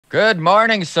Good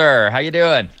morning, sir. How you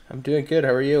doing? I'm doing good.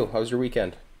 How are you? How was your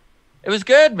weekend? It was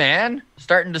good, man.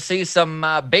 Starting to see some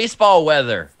baseball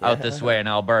weather out this way Yeah, in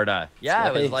Alberta. it's Yeah,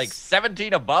 it was like nice.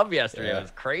 17 above yesterday. It Yeah,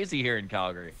 was crazy here in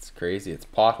Calgary. it's crazy. It's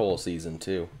pothole season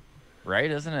too.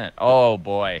 Right, isn't it? Oh,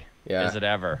 boy. Yeah, Is it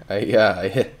ever? I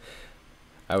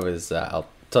was. I'll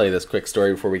tell you this quick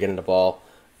story before we get into ball.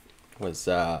 Was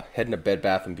heading to Bed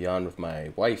Bath and Beyond with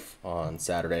my wife on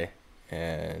Saturday,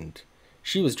 and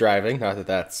she was driving. Not that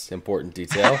that's important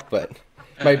detail, but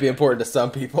it might be important to some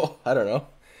people. I don't know.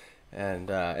 And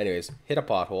anyways, hit a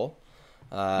pothole.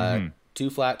 Two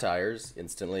flat tires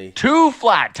instantly. Two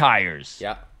flat tires.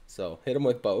 Yeah, so hit them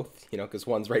with both, because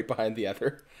one's right behind the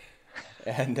other.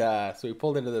 And so we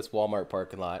pulled into this Walmart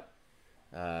parking lot,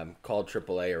 called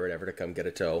AAA or whatever to come get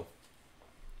a tow.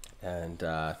 And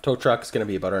tow truck's going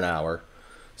to be about an hour.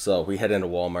 So we head into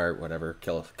Walmart, whatever,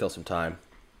 kill some time.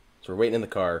 So we're waiting in the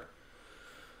car.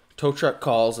 Tow truck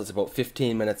calls. It's about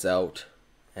 15 minutes out.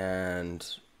 And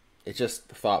it just,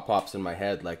 the thought pops in my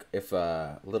head, like, if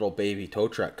a little baby tow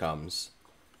truck comes,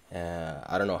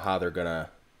 I don't know how they're going to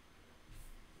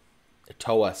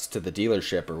tow us to the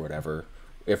dealership or whatever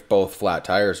if both flat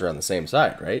tires are on the same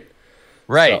side, right?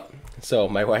 Right. So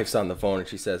my wife's on the phone and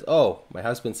she says, "Oh, my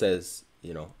husband says,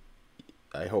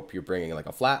 I hope you're bringing like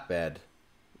a flatbed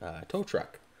tow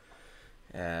truck."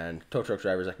 And tow truck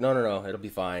driver's like, "No, it'll be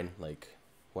fine, like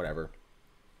whatever."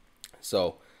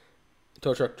 So the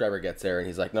tow truck driver gets there and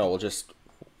he's like, "No,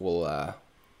 we'll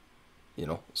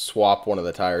swap one of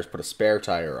the tires, put a spare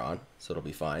tire on, so it'll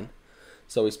be fine."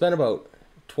 So we spent about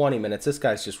 20 minutes. This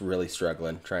guy's just really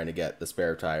struggling trying to get the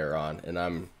spare tire on, and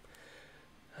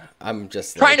I'm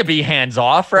just Trying to be hands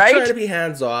off, right? trying to be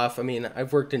hands off. I mean,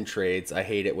 I've worked in trades. I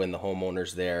hate it when the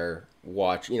homeowner's there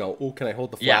watch, "Oh, can I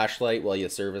hold the Yeah. flashlight while you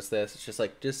service this?" It's just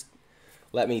like, just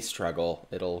let me struggle.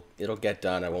 It'll get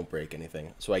done. I won't break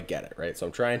anything. So I get it, right? So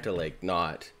I'm trying to like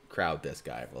not crowd this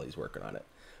guy while he's working on it.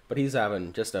 But he's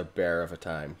having just a bear of a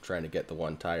time trying to get the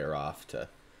one tire off to.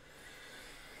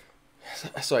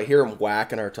 So I hear him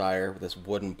whacking our tire with this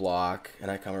wooden block,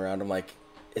 and I come around. I'm like,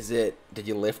 did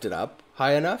you lift it up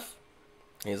high enough?"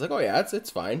 And he's like, "Oh yeah, it's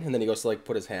fine." And then he goes to like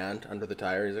put his hand under the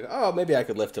tire. He's like, "Oh, maybe I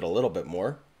could lift it a little bit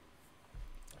more."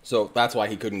 So that's why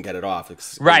he couldn't get it off.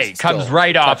 Right. Comes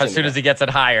right off as soon as he he gets it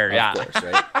higher. Yeah. Of course,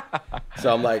 right?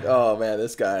 So I'm like, "Oh man,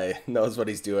 this guy knows what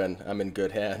he's doing. I'm in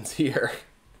good hands here."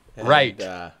 And, Right.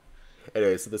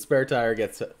 Anyway, so the spare tire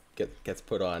gets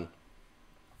put on,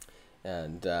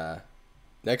 and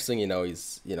next thing you know,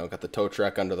 he's got the tow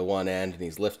truck under the one end, and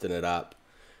he's lifting it up.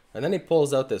 And then he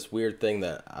pulls out this weird thing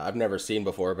that I've never seen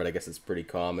before, but I guess it's pretty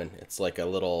common. It's like a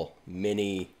little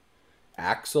mini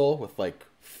axle with like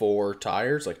 4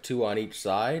 tires, like 2 on each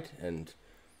side. And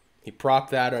he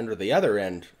propped that under the other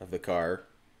end of the car.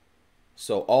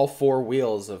 So all 4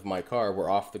 wheels of my car were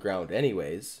off the ground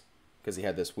anyways, because he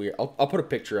had this weird... I'll put a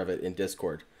picture of it in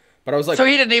Discord. But I was like... So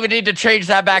he didn't even need to change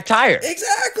that back tire.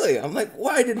 Exactly! I'm like,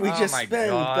 why did we just my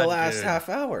spend God, the last dude. half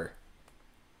hour?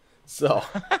 So...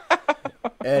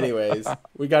 Anyways,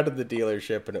 we got to the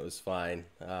dealership and it was fine.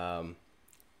 I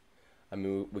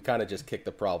mean, we kind of just kicked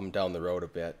the problem down the road a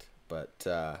bit, but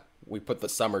we put the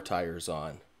summer tires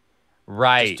on.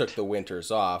 Right. Just took the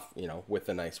winters off, with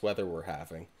the nice weather we're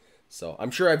having. So I'm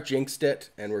sure I've jinxed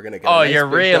it, and we're gonna get. Oh, a nice you're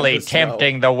big dump really of snow.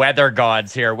 tempting the weather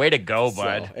gods here. Way to go, So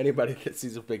bud. anybody that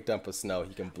sees a big dump of snow,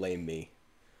 he can blame me.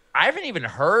 I haven't even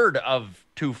heard of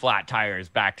 2 flat tires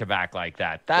back to back like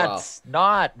that. That's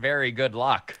not very good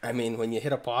luck. I mean, when you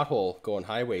hit a pothole going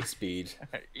highway speed,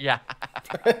 Yeah.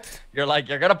 You're like,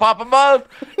 you're going to pop them both.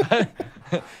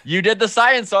 You did the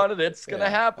science on it. It's going to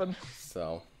Yeah. happen.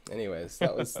 So, anyways,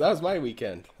 that was my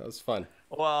weekend. That was fun.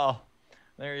 Well,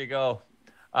 there you go.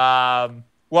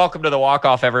 Welcome to the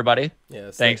walk-off, everybody.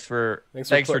 Yes. Thanks for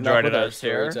putting up joining with our us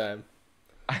story here. time.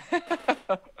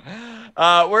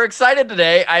 We're excited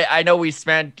today. I know we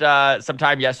spent some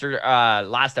time yesterday,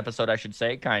 last episode, I should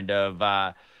say, kind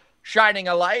of shining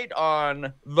a light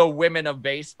on the women of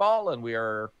baseball, and we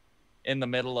are in the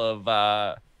middle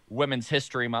of Women's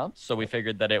History Month, so we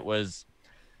figured that it was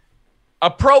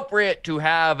appropriate to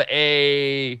have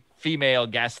a female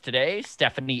guest today,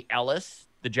 Stephanie Ellis,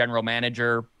 the general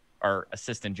manager, or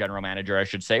assistant general manager, I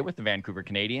should say, with the Vancouver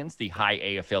Canadians, the high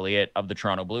A affiliate of the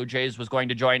Toronto Blue Jays, was going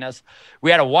to join us. We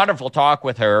had a wonderful talk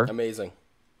with her. Amazing.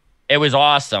 It was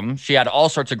awesome. She had all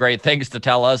sorts of great things to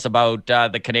tell us about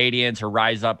the Canadians, her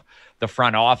rise up the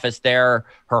front office there,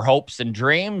 her hopes and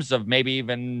dreams of maybe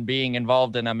even being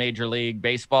involved in a Major League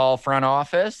Baseball front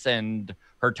office, and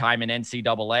her time in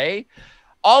NCAA.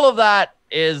 All of that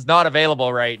is not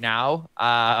available right now.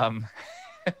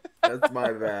 That's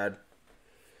my bad.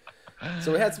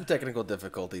 So we had some technical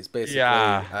difficulties. Basically,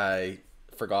 Yeah. I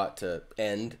forgot to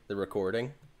end the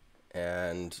recording,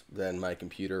 and then my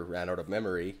computer ran out of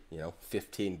memory,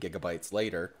 15 gigabytes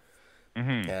later,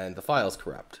 and the file's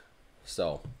corrupt.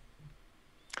 So,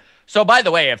 So, by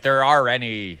the way, if there are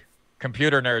any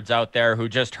computer nerds out there who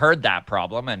just heard that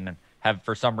problem and have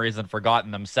for some reason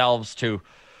forgotten themselves to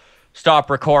stop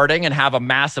recording and have a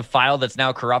massive file that's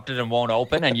now corrupted and won't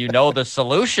open, and you know the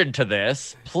solution to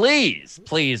this,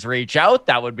 please reach out.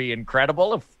 That would be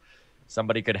incredible if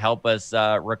somebody could help us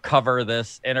recover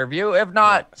this interview. If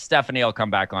not, Stephanie will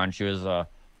come back on. She was a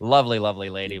lovely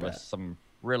lady with some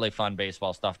really fun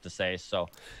baseball stuff to say. So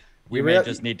we may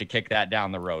just need to kick that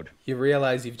down the road. You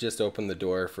realize you've just opened the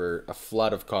door for a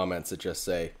flood of comments that just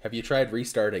say, "Have you tried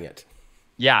restarting it?"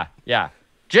 Yeah.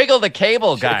 Jiggle the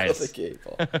cable, guys.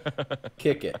 Jiggle the cable.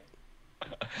 Kick it.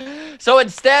 So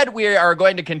instead, we are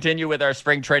going to continue with our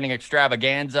spring training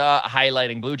extravaganza,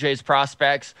 highlighting Blue Jays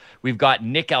prospects. We've got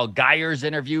Nick Algire's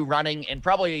interview running in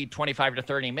probably 25 to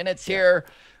 30 minutes here.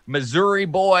 Missouri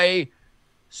boy,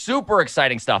 super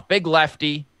exciting stuff. Big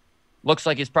lefty. Looks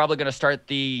like he's probably going to start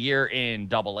the year in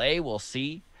Double-A. We'll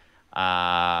see.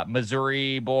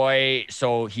 Missouri boy,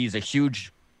 so he's a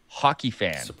huge hockey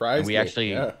fan. Surprised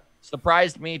me.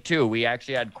 Surprised me too. We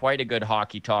actually had quite a good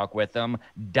hockey talk with him.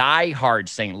 Die-hard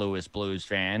St. Louis Blues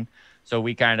fan. So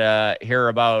we kind of hear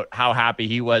about how happy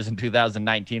he was in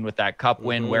 2019 with that cup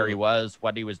win, where he was,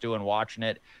 what he was doing watching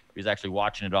it. He was actually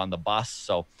watching it on the bus.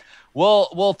 So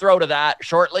we'll throw to that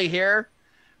shortly here.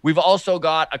 We've also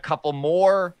got a couple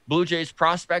more Blue Jays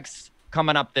prospects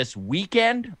coming up this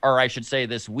weekend, or I should say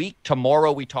this week.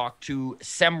 Tomorrow we talk to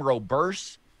Semro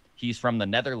Burs. He's from the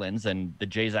Netherlands, and the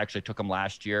Jays actually took him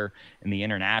last year in the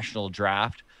international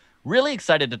draft. Really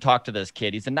excited to talk to this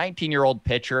kid. He's a 19-year-old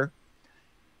pitcher.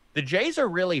 The Jays are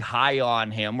really high on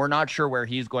him. We're not sure where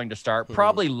he's going to start.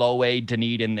 Probably low A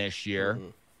Dunedin this year.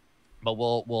 But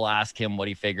we'll ask him what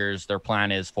he figures their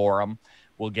plan is for him.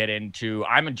 We'll get into,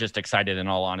 I'm just excited in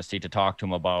all honesty to talk to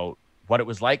him about what it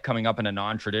was like coming up in a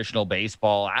non-traditional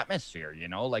baseball atmosphere.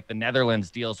 Like the Netherlands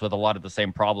deals with a lot of the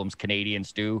same problems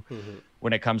Canadians do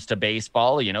when it comes to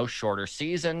baseball, shorter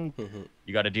season.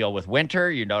 You got to deal with winter.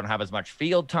 You don't have as much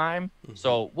field time.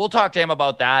 So we'll talk to him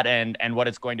about that and what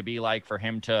it's going to be like for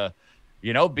him to,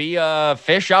 be a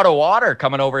fish out of water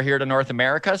coming over here to North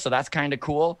America. So that's kind of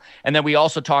cool. And then we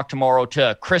also talk tomorrow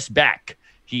to Chris Beck.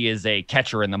 He is a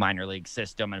catcher in the minor league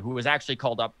system and who was actually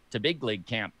called up to big league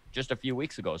camp just a few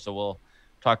weeks ago. So we'll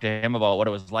talk to him about what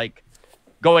it was like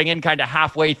going in kind of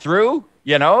halfway through,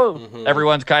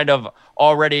 everyone's kind of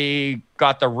already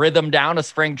got the rhythm down of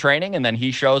spring training and then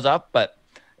he shows up, but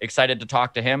excited to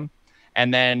talk to him.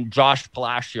 And then Josh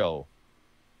Palacio,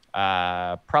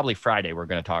 probably Friday, we're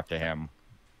going to talk to him.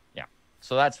 Yeah.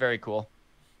 So that's very cool.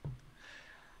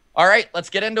 All right, let's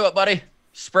get into it, buddy.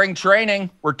 Spring training.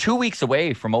 We're 2 weeks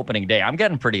away from opening day. I'm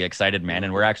getting pretty excited, man.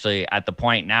 And we're actually at the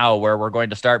point now where we're going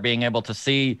to start being able to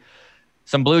see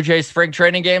some Blue Jays spring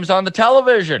training games on the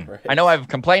television. Right. I know I've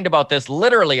complained about this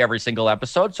literally every single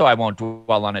episode, so I won't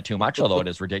dwell on it too much, although it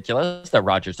is ridiculous that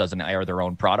Rogers doesn't air their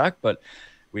own product, but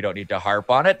we don't need to harp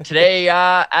on it. Today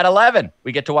at 11,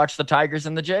 we get to watch the Tigers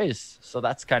and the Jays. So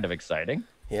that's kind of exciting.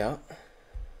 Yeah.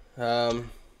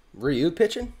 Ryu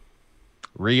pitching?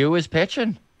 Ryu is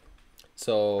pitching.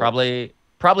 So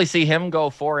probably see him go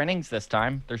 4 innings this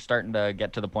time. They're starting to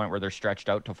get to the point where they're stretched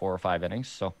out to 4 or 5 innings.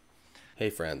 So,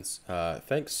 hey friends,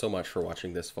 thanks so much for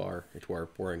watching this far into our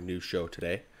boring news show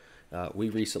today. We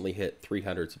recently hit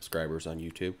 300 subscribers on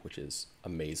YouTube, which is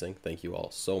amazing. Thank you all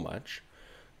so much.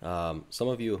 Some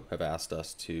of you have asked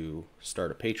us to start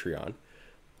a Patreon,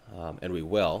 and we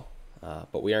will,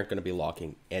 but we aren't going to be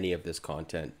locking any of this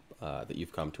content that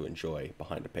you've come to enjoy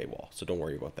behind a paywall. So don't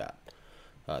worry about that.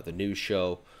 The news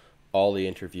show, all the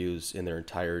interviews in their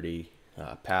entirety,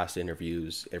 past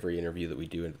interviews, every interview that we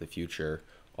do into the future,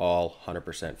 all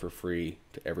 100% for free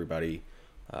to everybody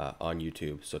on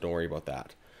YouTube. So don't worry about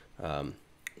that.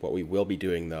 What we will be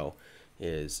doing, though,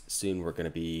 is soon we're going to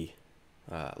be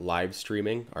live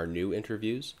streaming our new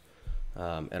interviews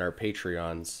and our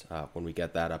Patreons. When we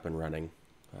get that up and running,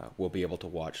 we'll be able to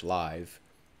watch live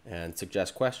and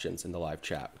suggest questions in the live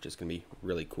chat, which is going to be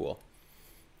really cool.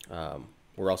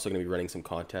 We're also going to be running some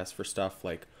contests for stuff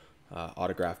like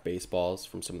autographed baseballs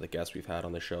from some of the guests we've had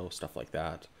on the show, stuff like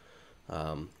that.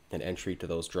 An entry to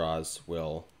those draws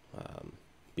will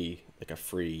be like a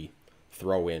free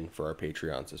throw-in for our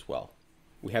Patreons as well.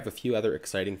 We have a few other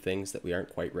exciting things that we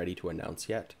aren't quite ready to announce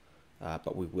yet,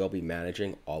 but we will be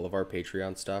managing all of our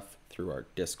Patreon stuff through our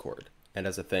Discord. And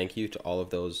as a thank you to all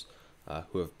of those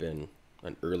who have been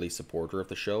an early supporter of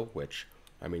the show, which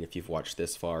I mean, if you've watched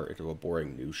this far into a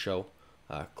boring news show,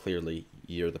 clearly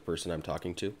you're the person I'm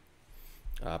talking to.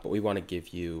 But we want to give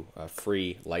you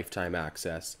free lifetime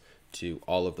access to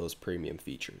all of those premium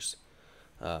features.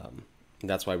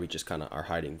 That's why we just kind of are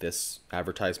hiding this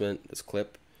advertisement, this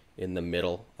clip, in the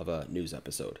middle of a news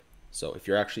episode. So if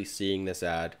you're actually seeing this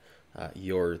ad,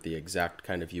 you're the exact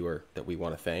kind of viewer that we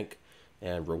want to thank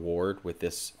and reward with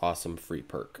this awesome free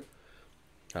perk.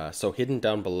 So hidden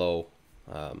down below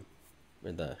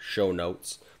in the show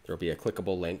notes, there'll be a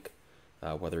clickable link,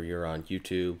 whether you're on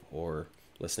YouTube or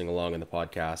listening along in the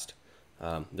podcast.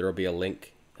 There will be a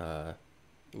link,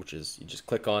 which is you just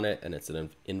click on it and it's an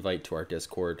invite to our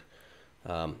Discord.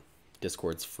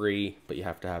 Discord's free, but you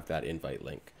have to have that invite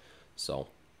link. So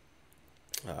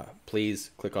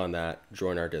please click on that,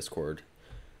 join our Discord.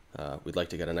 We'd like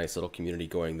to get a nice little community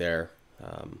going there,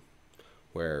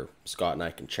 where Scott and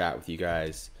I can chat with you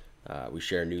guys. We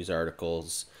share news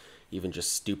articles, even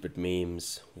just stupid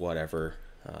memes, whatever.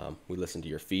 We listen to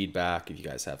your feedback. If you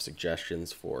guys have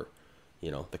suggestions for,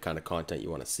 the kind of content you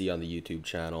want to see on the YouTube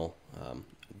channel,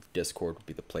 Discord would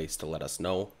be the place to let us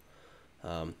know.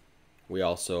 We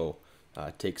also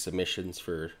take submissions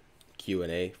for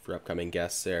Q&A for upcoming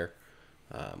guests there.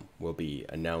 We'll be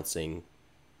announcing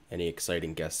any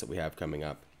exciting guests that we have coming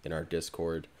up in our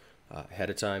Discord ahead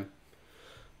of time.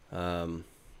 And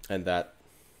that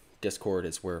Discord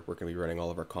is where we're going to be running all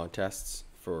of our contests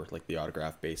for like the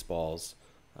autographed baseballs,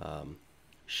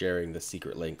 sharing the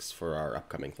secret links for our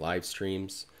upcoming live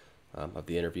streams of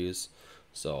the interviews.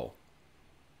 So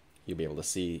you'll be able to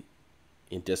see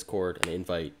in Discord an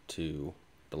invite to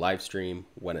the live stream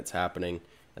when it's happening,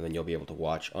 and then you'll be able to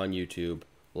watch on YouTube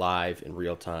live in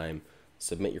real time,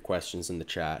 submit your questions in the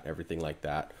chat, everything like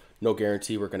that. No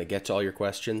guarantee we're going to get to all your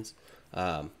questions,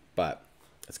 but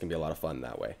it's going to be a lot of fun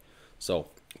that way. So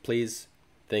please,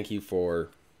 thank you for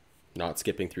not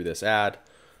skipping through this ad.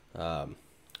 Go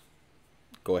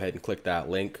ahead and click that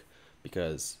link,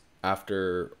 because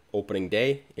after opening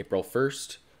day, April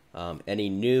 1st, any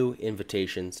new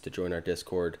invitations to join our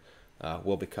Discord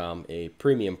will become a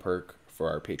premium perk for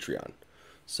our Patreon.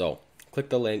 So click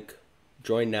the link,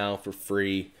 join now for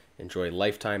free, enjoy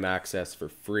lifetime access for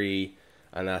free,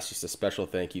 and that's just a special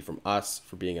thank you from us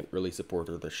for being an early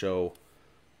supporter of the show.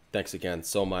 Thanks again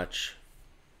so much.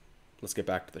 Let's get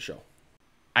back to the show.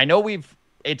 I know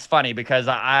it's funny because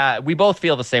we both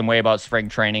feel the same way about spring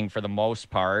training for the most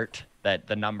part, that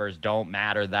the numbers don't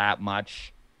matter that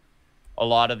much. A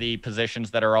lot of the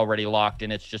positions that are already locked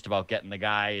in, it's just about getting the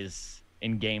guys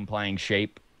in game playing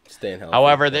shape. Staying healthy.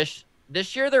 However, this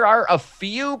year there are a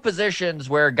few positions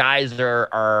where guys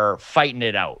are fighting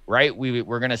it out, right?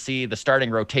 We're going to see the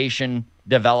starting rotation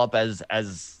develop as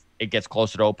it gets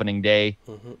closer to opening day.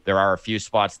 Mm-hmm. There are a few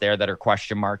spots there that are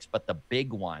question marks, but the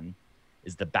big one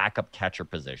is the backup catcher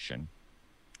position.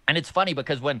 And it's funny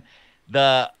because when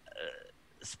the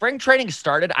spring training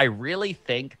started, I really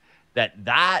think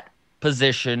that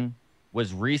position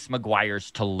was Reese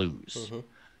McGuire's to lose. Mm-hmm.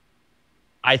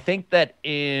 I think that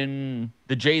in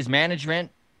the Jays management,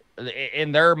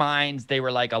 in their minds, they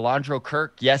were like, Alejandro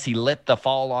Kirk, yes, he lit the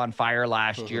fall on fire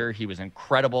last year. He was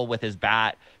incredible with his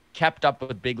bat, kept up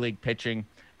with big league pitching.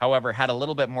 However, had a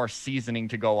little bit more seasoning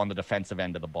to go on the defensive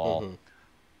end of the ball,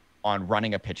 on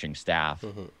running a pitching staff,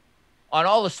 on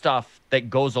all the stuff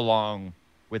that goes along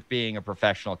with being a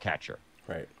professional catcher.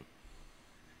 Right.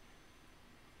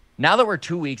 Now that we're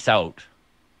 2 weeks out,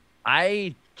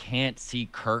 I can't see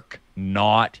Kirk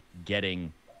not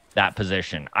getting that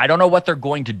position. I don't know what they're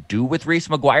going to do with Reese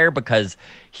McGuire because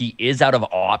he is out of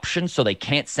options, so they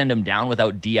can't send him down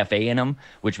without DFA in him,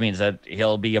 which means that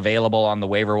he'll be available on the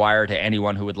waiver wire to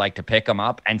anyone who would like to pick him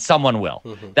up, and someone will.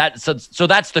 So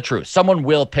that's the truth. Someone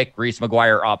will pick Reese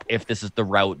McGuire up if this is the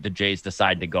route the Jays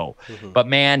decide to go. But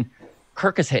man,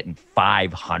 Kirk is hitting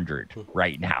 500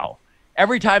 right now.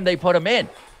 Every time they put him in,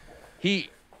 he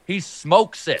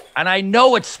smokes it. And I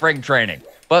know it's spring training,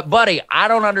 but buddy, I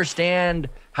don't understand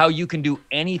how you can do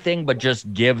anything but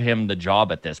just give him the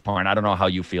job at this point. I don't know how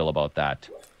you feel about that.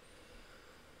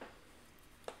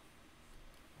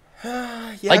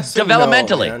 Yes, like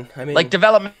developmentally, no, I mean, like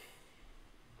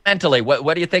developmentally,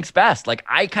 what do you think's best? Like,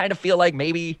 I kind of feel like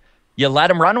maybe you let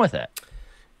him run with it.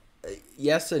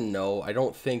 Yes and no. I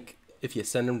don't think if you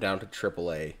send him down to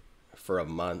AAA for a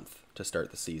month to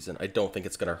start the season, I don't think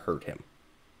it's going to hurt him.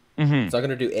 It's not going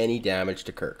to do any damage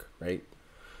to Kirk, right?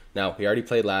 Now, he already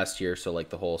played last year, so like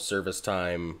the whole service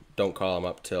time, don't call him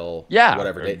up till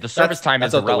whatever day. The service time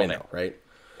is irrelevant, right?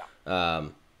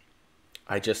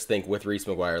 I just think with Reese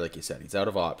McGuire, like you said, he's out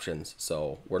of options,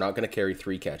 so we're not going to carry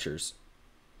 3 catchers.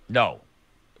 No.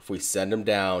 If we send him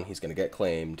down, he's going to get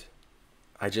claimed.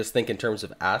 I just think in terms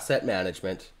of asset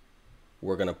management,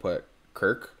 we're going to put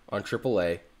Kirk on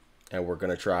AAA, and we're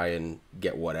going to try and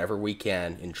get whatever we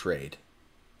can in trade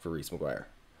for Reese McGuire.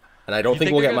 And I don't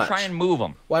think we'll get much. Try and move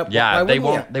him. Why they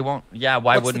won't. They won't. Yeah,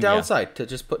 why What's wouldn't the downside to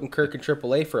just putting Kirk in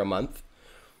AAA for a month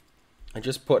and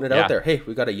just putting it out there? Hey,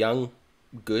 we got a young,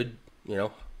 good,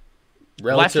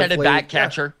 left-handed back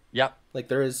catcher. Yeah. Yep. Like,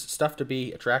 there is stuff to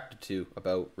be attracted to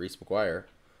about Reese McGuire.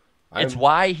 It's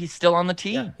why he's still on the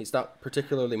team. Yeah, he's not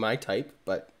particularly my type,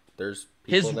 but there's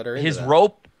people that are into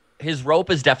His rope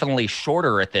is definitely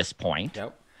shorter at this point.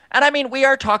 Yep. And I mean, we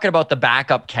are talking about the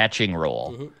backup catching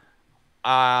role. Mm-hmm.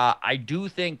 I do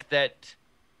think that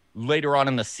later on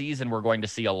in the season, we're going to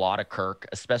see a lot of Kirk,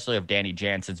 especially if Danny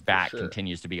Jansen's back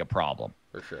continues to be a problem.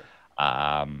 For sure.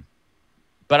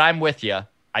 But I'm with you.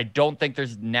 I don't think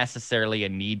there's necessarily a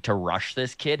need to rush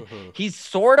this kid. Mm-hmm. He's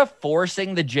sort of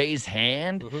forcing the Jays'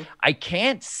 hand. Mm-hmm. I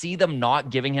can't see them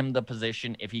not giving him the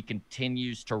position if he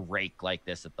continues to rake like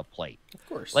this at the plate. Of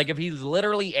course. Like if he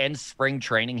literally ends spring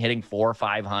training hitting 400 or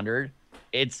 500,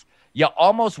 you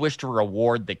almost wish to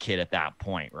reward the kid at that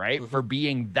point, right? Mm-hmm. For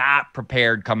being that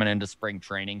prepared coming into spring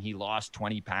training. He lost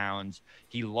 20 pounds.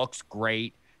 He looks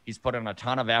great. He's put in a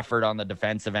ton of effort on the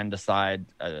defensive end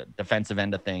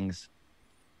of things.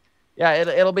 Yeah,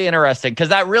 it'll be interesting because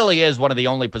that really is one of the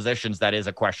only positions that is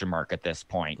a question mark at this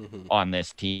point on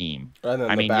this team.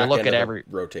 I mean, you look at every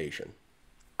rotation.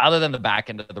 Other than the back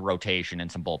end of the rotation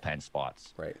and some bullpen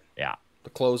spots. Right. Yeah. The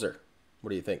closer.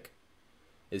 What do you think?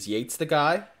 Is Yates the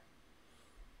guy?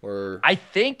 Or I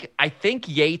think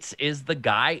Yates is the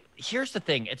guy. Here's the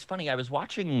thing. It's funny. I was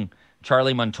watching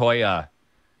Charlie Montoya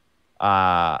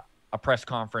a press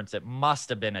conference. It must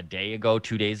have been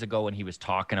 2 days ago, when he was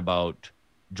talking about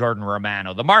Jordan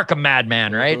Romano, the Markham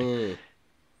madman, right? Mm-hmm.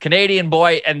 Canadian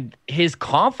boy. And his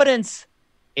confidence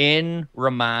in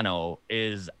Romano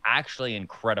is actually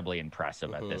incredibly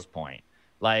impressive at this point.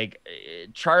 Like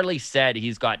Charlie said,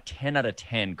 he's got 10 out of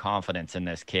 10 confidence in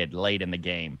this kid late in the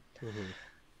game. Mm-hmm.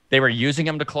 They were using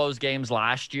him to close games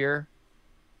last year.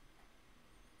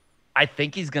 I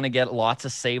think he's going to get lots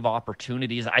of save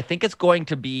opportunities. I think it's going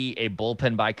to be a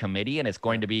bullpen by committee, and it's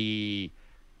going to be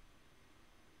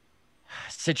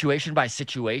situation by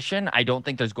situation. I don't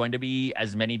think there's going to be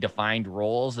as many defined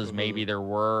roles as maybe there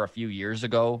were a few years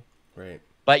ago. Right.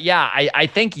 But yeah, I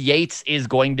think Yates is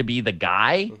going to be the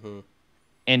guy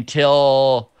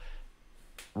until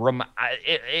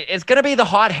it's going to be the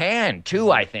hot hand too.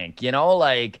 I think,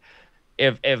 like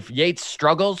if Yates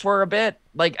struggles for a bit,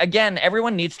 like again,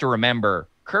 everyone needs to remember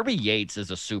Kirby Yates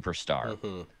is a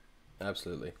superstar.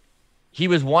 Absolutely. He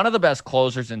was one of the best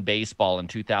closers in baseball in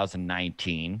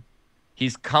 2019.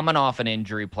 He's coming off an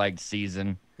injury-plagued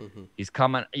season. He's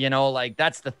coming, like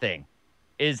that's the thing,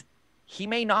 is he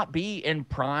may not be in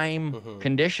prime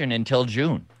condition until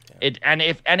June.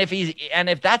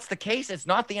 If that's the case, it's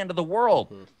not the end of the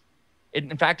world.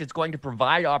 In fact, it's going to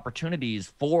provide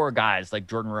opportunities for guys like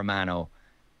Jordan Romano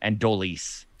and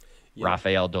Dolis,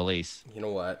 Rafael Dolis. You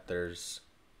know what? There's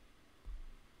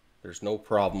no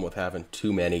problem with having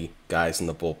too many guys in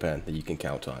the bullpen that you can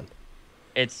count on.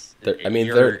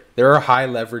 There are high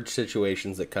leverage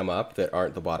situations that come up that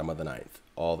aren't the bottom of the ninth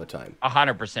all the time.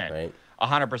 100%. Right?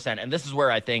 100%. And this is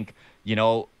where I think,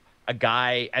 a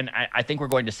guy, and I think we're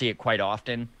going to see it quite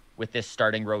often with this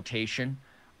starting rotation.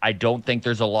 I don't think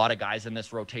there's a lot of guys in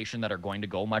this rotation that are going to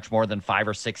go much more than 5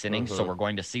 or 6 innings. So we're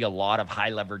going to see a lot of high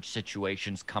leverage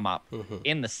situations come up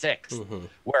in the 6th,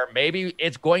 where maybe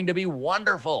it's going to be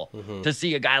wonderful to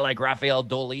see a guy like Rafael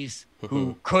Dolis,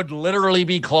 who could literally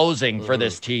be closing for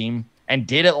this team and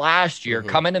did it last year,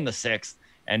 come in the 6th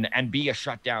and be a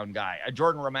shutdown guy. A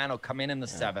Jordan Romano come in the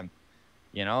 7th,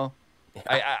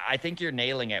 I think you're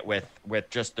nailing it with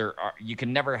just you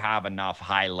can never have enough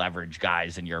high leverage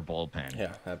guys in your bullpen.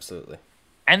 Yeah, absolutely.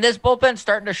 And this bullpen's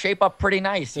starting to shape up pretty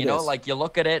nice. Like you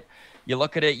look at it,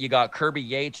 you got Kirby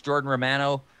Yates, Jordan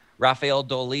Romano, Rafael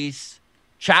Dolis,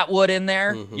 Chatwood in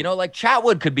there. Like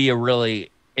Chatwood could be a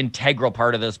really integral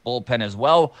part of this bullpen as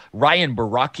well. Ryan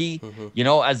Baraki,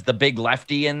 as the big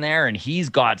lefty in there, and he's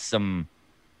got some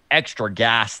extra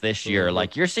gas this year.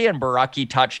 Like you're seeing Baraki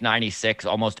touch 96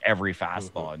 almost every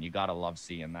fastball, and you gotta love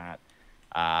seeing that.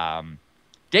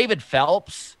 David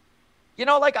Phelps,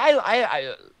 like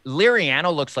I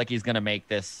Liriano looks like he's gonna make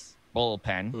this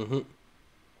bullpen.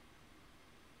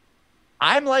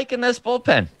 I'm liking this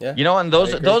bullpen. And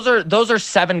those are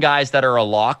 7 guys that are a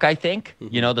lock, I think.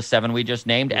 The 7 we just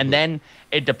named. And then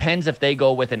it depends if they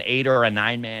go with an 8 or a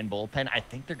 9-man bullpen. I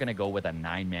think they're gonna go with a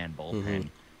 9-man bullpen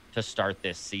to start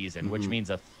this season, which means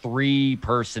a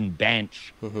 3-person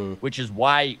bench, which is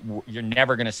why you're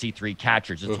never going to see 3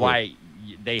 catchers. It's why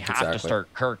they have to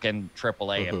start Kirk in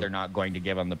AAA if they're not going to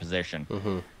give him the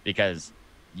position, because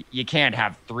you can't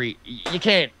have three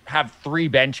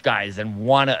bench guys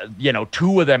and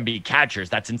two of them be catchers.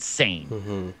 That's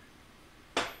insane.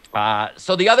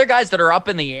 So the other guys that are up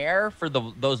in the air for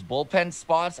those bullpen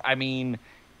spots, I mean,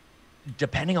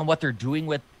 depending on what they're doing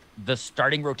with the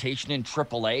starting rotation in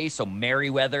AAA, so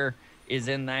Merriweather is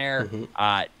in there.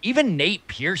 Even Nate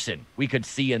Pearson we could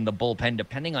see in the bullpen,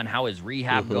 depending on how his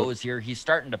rehab goes here. He's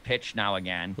starting to pitch now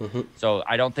again. So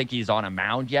I don't think he's on a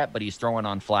mound yet, but he's throwing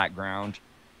on flat ground.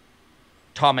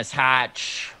 Thomas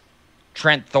Hatch,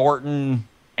 Trent Thornton,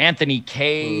 Anthony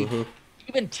Kay,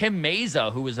 even Tim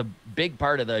Meza, who was a big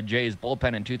part of the Jays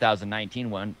bullpen in 2019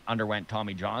 when underwent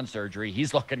Tommy John surgery.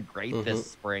 He's looking great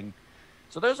this spring.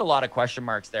 So there's a lot of question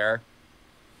marks there.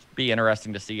 Be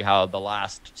interesting to see how the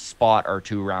last spot or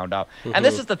two round up. And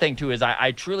this is the thing too, is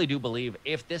I truly do believe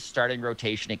if this starting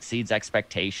rotation exceeds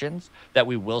expectations, that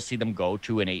we will see them go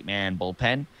to an 8-man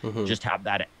bullpen. Just have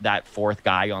that fourth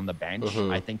guy on the bench.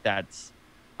 I think that's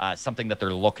something that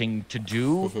they're looking to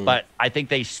do, but I think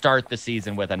they start the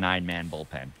season with a 9-man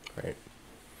bullpen. Right.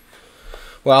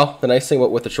 Well, the nice thing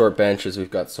with the short bench is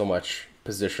we've got so much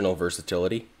positional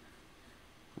versatility.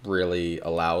 Really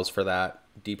allows for that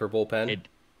deeper bullpen.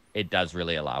 It does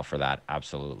really allow for that,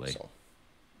 absolutely.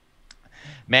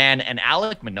 Man, and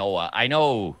Alek Manoah, I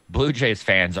know Blue Jays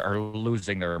fans are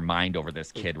losing their mind over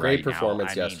this kid right now. Great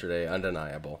performance yesterday,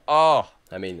 undeniable. Oh,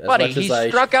 I mean, buddy, he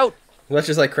struck out. As much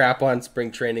as I crap on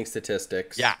spring training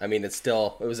statistics, yeah. I mean, it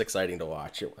was exciting to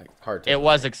watch. It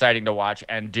was exciting to watch,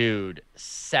 and dude,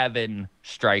 7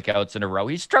 strikeouts in a row.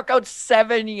 He struck out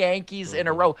 7 Yankees in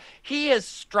a row. He has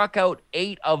struck out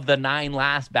 8 of the 9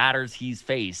 last batters he's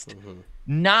faced.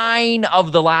 9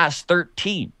 of the last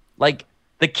 13. Like,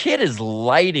 the kid is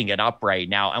lighting it up right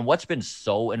now. And what's been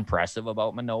so impressive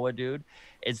about Manoah, dude,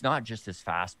 is not just his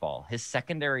fastball. His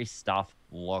secondary stuff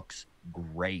looks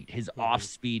great. His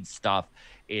off-speed stuff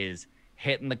is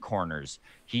hitting the corners.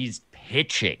 He's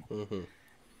pitching.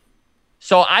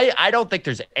 So I don't think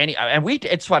there's any, and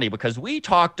it's funny because we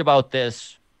talked about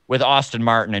this with Austin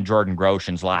Martin and Jordan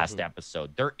Groshans last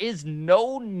episode. There is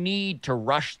no need to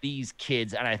rush these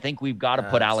kids, and I think we've got to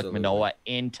put Alek Manoah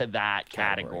into that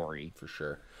category. For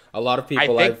sure. A lot of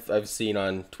people I've seen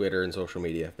on Twitter and social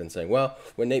media have been saying, well,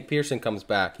 when Nate Pearson comes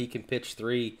back, he can pitch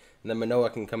 3, and then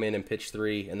Manoah can come in and pitch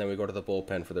 3, and then we go to the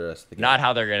bullpen for the rest of the game. Not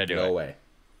how they're going to do it. No way.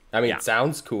 I mean, it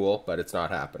sounds cool, but it's not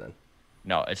happening.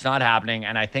 No, it's not happening,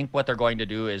 and I think what they're going to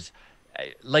do is,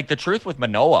 like, the truth with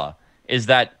Manoah is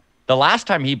that the last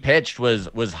time he pitched was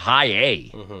high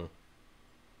A.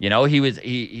 You know, he was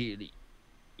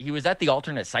at the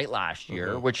alternate site last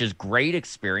year, which is great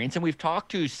experience. And we've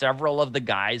talked to several of the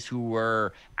guys who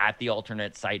were at the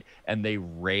alternate site, and they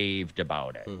raved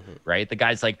about it, right? The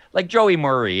guys like Joey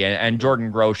Murray and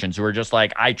Jordan Groshans, who are just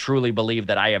like, I truly believe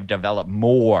that I have developed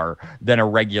more than a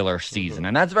regular season.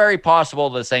 And that's very possible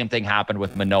the same thing happened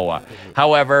with Manoah.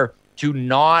 However, to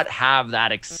not have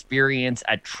that experience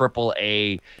at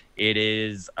AAA, it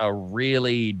is a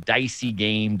really dicey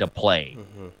game to play.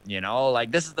 You know,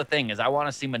 like, this is the thing, is I want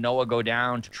to see Manoah go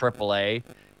down to AAA,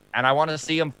 and I want to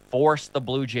see him force the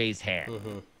Blue Jays'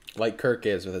 hand. Like Kirk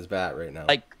is with his bat right now.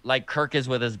 Like Kirk is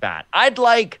with his bat.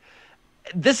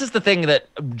 This is the thing that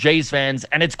Jays fans,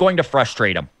 and it's going to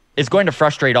frustrate them. It's going to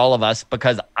frustrate all of us,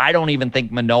 because I don't even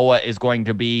think Manoah is going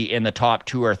to be in the top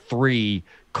 2 or 3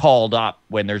 called up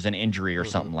when there's an injury or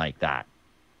something like that.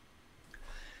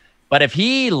 But if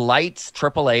he lights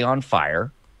AAA on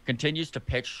fire, continues to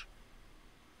pitch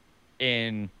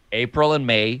in April and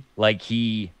May like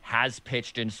he has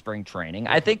pitched in spring training,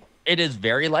 I think it is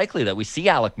very likely that we see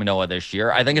Alek Manoah this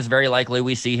year. I think it's very likely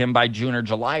we see him by June or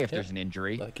July if there's an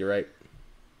injury. Like, you're right.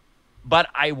 But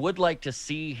I would like to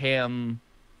see him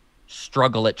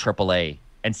struggle at AAA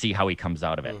and see how he comes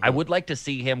out of it. I would like to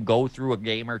see him go through a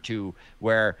game or two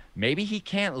where maybe he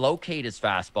can't locate his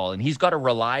fastball and he's got to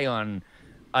rely on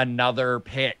another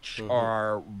pitch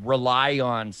or rely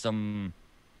on some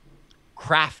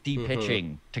crafty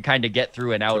pitching to kind of get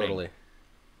through an outing. Totally.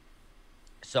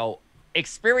 So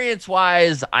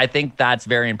experience-wise, I think that's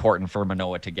very important for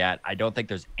Manoah to get. I don't think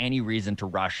there's any reason to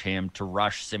rush him, to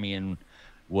rush Simeon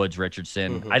Woods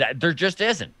Richardson. There just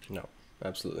isn't. No,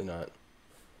 absolutely not.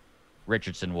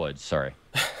 Richardson Woods, sorry.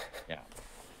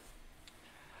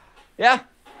 Yeah.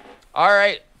 All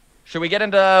right. Should we get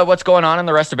into what's going on in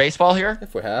the rest of baseball here?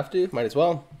 If we have to, might as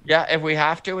well. Yeah, if we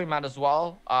have to, we might as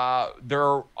well.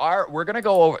 We're going to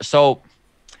go over. So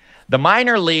the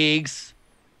minor leagues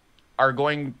are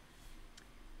going,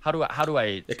 how do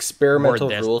I experimental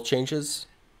rule changes?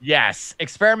 Yes,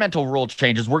 experimental rule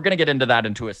changes. We're going to get into that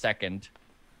into a second.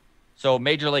 So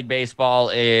Major League Baseball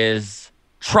is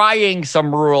trying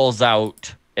some rules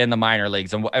out in the minor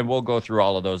leagues, and we'll go through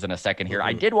all of those in a second here.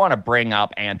 I did want to bring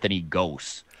up Anthony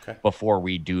Gose before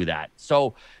we do that.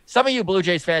 So some of you Blue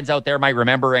Jays fans out there might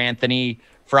remember Anthony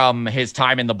from his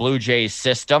time in the Blue Jays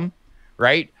system,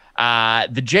 right?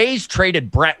 The Jays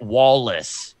traded Brett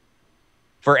Wallace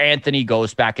for Anthony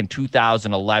Gose back in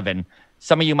 2011.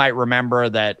 Some of you might remember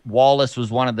that Wallace was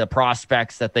one of the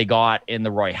prospects that they got in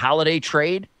the Roy Halladay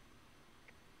trade.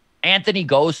 Anthony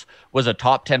Gose was a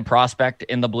top 10 prospect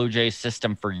in the Blue Jays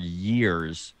system for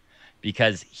years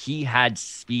because he had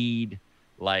speed,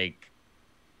 like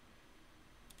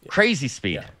crazy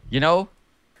speed, you know?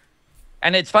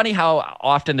 And it's funny how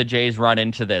often the Jays run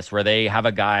into this where they have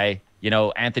a guy, you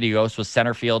know, Anthony Gose was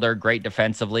center fielder, great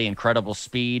defensively, incredible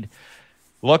speed.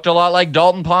 Looked a lot like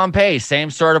Dalton Pompey,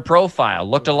 same sort of profile.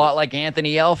 Looked a lot like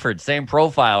Anthony Elford, same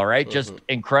profile, right? Just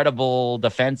incredible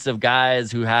defensive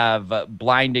guys who have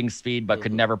blinding speed but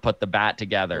could never put the bat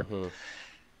together.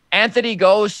 Anthony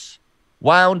Gose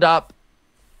wound up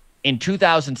in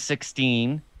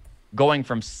 2016 going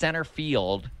from center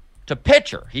field to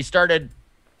pitcher. He started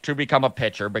to become a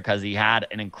pitcher because he had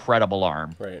an incredible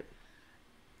arm. Right.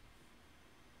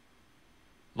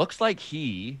 Looks like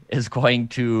he is going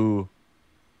to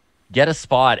get a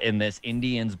spot in this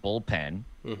Indians bullpen.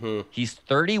 He's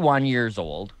 31 years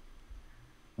old.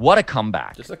 What a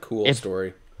comeback. Just a cool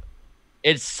story.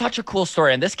 It's such a cool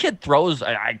story. And this kid throws,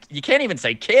 you can't even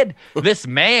say kid. This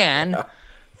man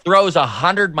throws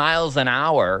 100 miles an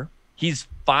hour. He's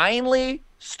finally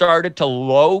started to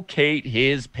locate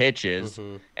his pitches.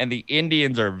 And the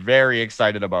Indians are very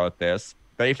excited about this.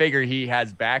 They figure he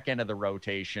has back end of the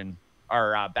rotation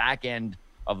or back end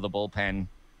of the bullpen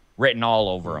written all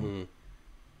over him.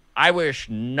 I wish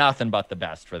nothing but the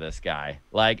best for this guy.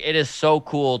 Like, it is so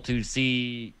cool to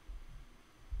see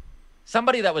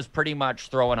somebody that was pretty much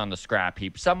thrown on the scrap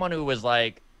heap, someone who was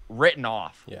like written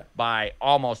off by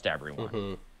almost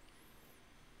everyone.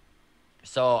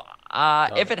 So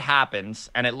if it happens,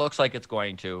 and it looks like it's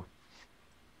going to,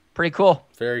 pretty cool.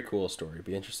 Very cool story. It'd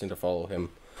be interesting to follow him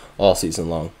all season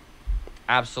long.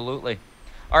 Absolutely.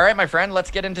 All right, my friend,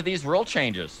 let's get into these rule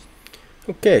changes.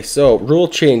 Okay, so rule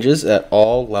changes at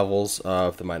all levels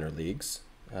of the minor leagues.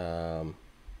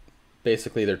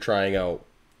 Basically, they're trying out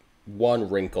one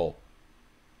wrinkle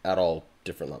at all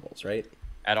different levels, right?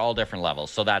 At all different levels.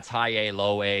 So that's high A,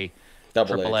 low A,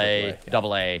 Double A,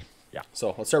 double A. Yeah.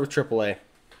 So let's start with Triple A.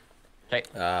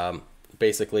 Okay.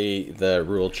 Basically, the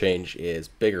rule change is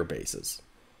bigger bases.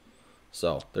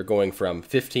 So they're going from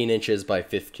 15 inches by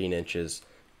 15 inches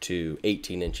to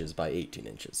 18 inches by 18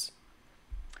 inches.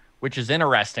 Which is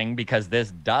interesting because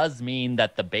this does mean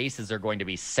that the bases are going to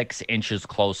be 6 inches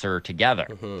closer together.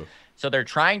 So they're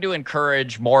trying to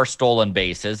encourage more stolen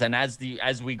bases. And as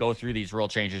we go through these rule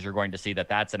changes, you're going to see that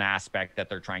that's an aspect that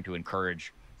they're trying to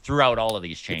encourage throughout all of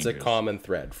these changes. It's a common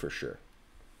thread for sure.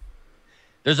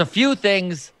 There's a few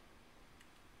things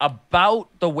about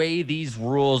the way these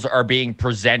rules are being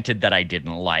presented that I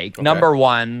didn't like. Okay. Number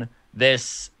one,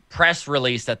 this press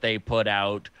release that they put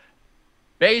out,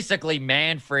 basically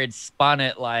Manfred spun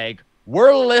it like,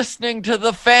 we're listening to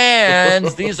the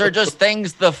fans. These are just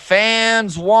things the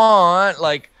fans want.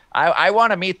 Like, I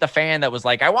want to meet the fan that was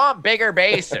like, I want bigger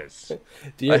bases.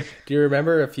 Do you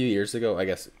remember a few years ago, I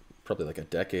guess probably like a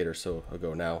decade or so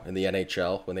ago now, in the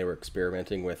NHL when they were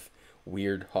experimenting with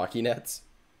weird hockey nets?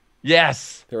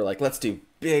 Yes. They were like, let's do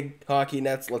big hockey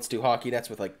nets. Let's do hockey nets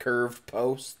with like curved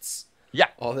posts. Yeah.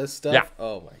 All this stuff. Yeah.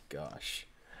 Oh my gosh.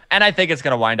 And I think it's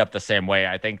going to wind up the same way.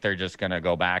 I think they're just going to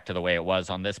go back to the way it was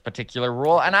on this particular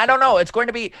rule. And I don't know. It's going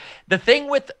to be the thing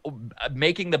with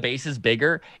making the bases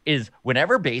bigger is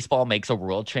whenever baseball makes a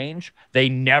rule change, they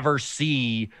never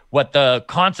see what the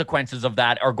consequences of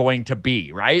that are going to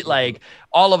be, right? Like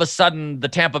all of a sudden the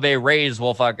Tampa Bay Rays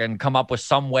will fucking come up with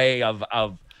some way of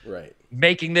right.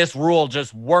 making this rule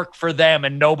just work for them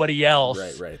and nobody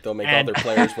else. Right. They'll make all their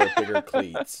players wear bigger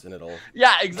cleats and it'll.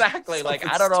 Yeah, exactly. Like,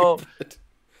 I don't know.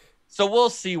 So we'll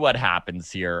see what happens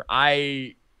here.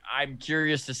 I'm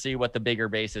curious to see what the bigger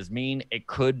bases mean. It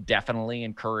could definitely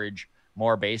encourage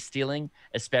more base stealing,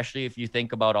 especially if you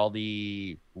think about all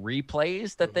the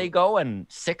replays that they go, and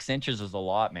 6 inches is a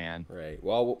lot, man. Right.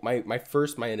 Well, my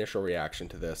initial reaction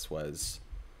to this was,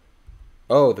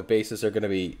 oh, the bases are going to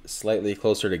be slightly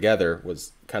closer together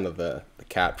was kind of the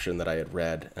caption that I had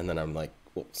read. And then I'm like,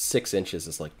 well, 6 inches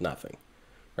is like nothing.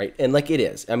 Right. And like it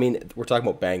is. I mean, we're talking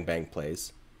about bang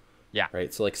plays. Yeah.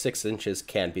 Right. So like 6 inches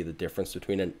can be the difference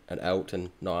between an out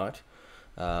and not.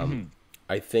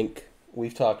 I think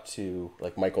we've talked to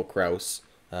like Michael Krause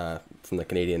from the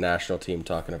Canadian national team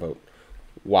talking about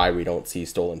why we don't see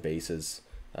stolen bases.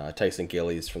 Tyson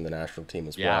Gillies from the national team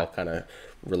as well kind of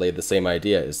relayed the same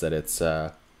idea, is that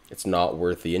it's not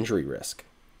worth the injury risk.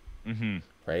 Mm-hmm.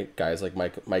 Right? Guys like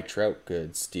Mike Trout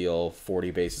could steal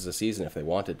 40 bases a season if they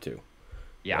wanted to.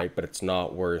 Yeah. Right? But it's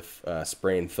not worth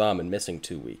sprained thumb and missing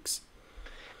 2 weeks.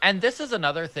 And this is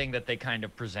another thing that they kind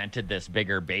of presented this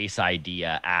bigger base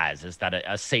idea as, is that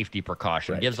a safety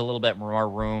precaution gives a little bit more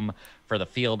room for the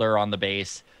fielder on the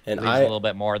base, and leaves a little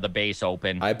bit more of the base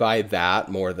open. I buy that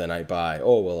more than I buy,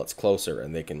 oh, well, it's closer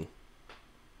and they can,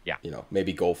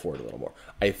 maybe go for it a little more.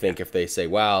 I think if they say,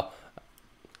 well,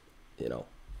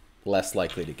 less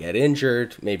likely to get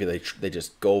injured, maybe they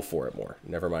just go for it more.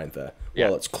 Never mind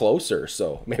well, it's closer,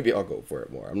 so maybe I'll go for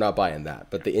it more. I'm not buying that.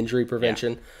 But the injury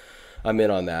prevention, I'm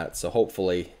in on that. So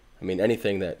hopefully,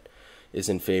 anything that is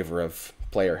in favor of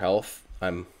player health,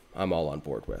 I'm all on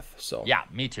board with. So yeah,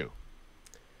 me too.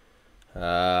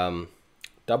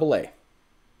 Double A.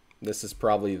 This is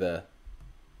probably the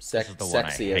sexiest one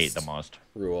I hate the most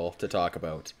rule to talk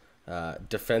about.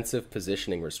 Defensive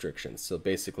positioning restrictions. So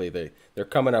basically, they're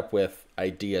coming up with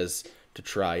ideas to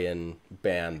try and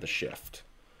ban the shift.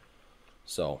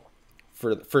 So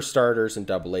for starters in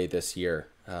Double A this year,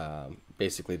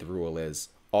 basically the rule is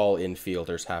all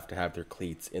infielders have to have their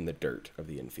cleats in the dirt of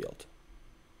the infield.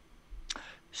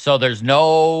 So there's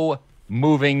no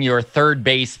moving your third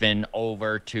baseman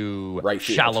over to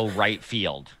shallow right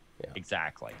field. Yeah.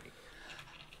 Exactly.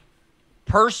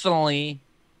 Personally,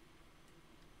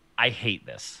 I hate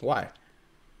this. Why?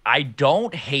 I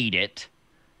don't hate it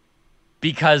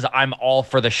because I'm all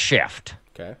for the shift.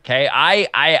 Okay.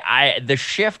 I the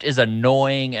shift is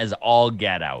annoying as all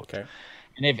get out. Okay.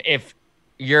 And if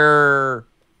you're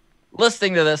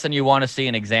listening to this and you want to see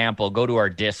an example, go to our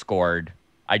Discord.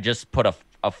 I just put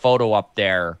a photo up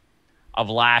there of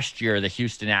last year, the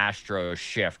Houston Astros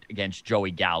shift against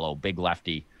Joey Gallo, big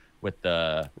lefty with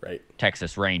the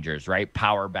Texas Rangers, right?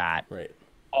 Power bat. Right.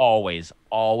 Always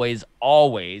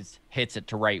hits it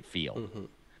to right field. Mm-hmm.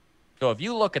 So if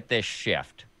you look at this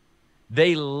shift,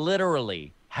 they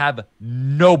literally have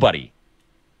nobody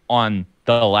on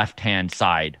the left-hand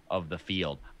side of the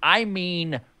field. I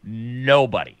mean,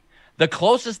 nobody. The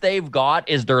closest they've got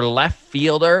is their left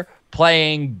fielder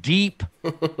playing deep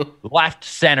left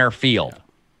center field. Yeah.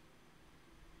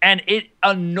 And it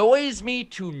annoys me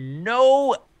to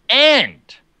no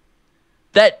end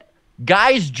that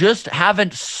guys just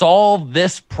haven't solved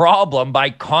this problem by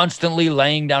constantly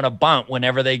laying down a bunt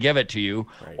whenever they give it to you,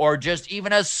 or just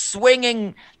even a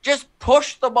swinging, just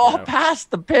push the ball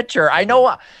past the pitcher. I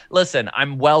know, listen,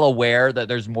 I'm well aware that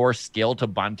there's more skill to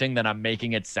bunting than I'm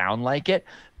making it sound like it,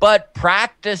 but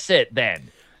practice it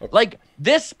then. Okay. Like,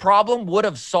 this problem would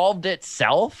have solved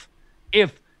itself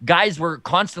if guys were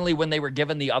constantly, when they were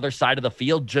given the other side of the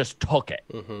field, just took it.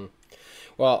 Mm-hmm.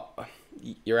 Well,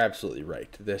 you're absolutely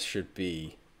right. This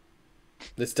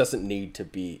doesn't need to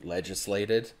be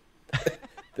legislated.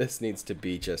 This needs to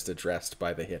be just addressed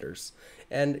by the hitters.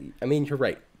 And you're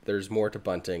right. There's more to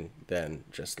bunting than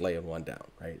just laying one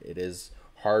down, right? It is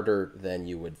harder than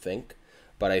you would think,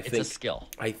 but it's a skill.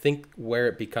 I think where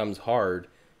it becomes hard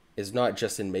is not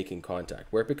just in making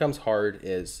contact. Where it becomes hard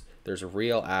is there's a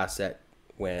real asset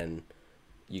when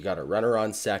you got a runner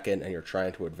on second and you're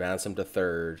trying to advance him to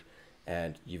third.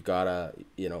 And you've got to,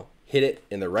 hit it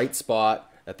in the right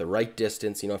spot at the right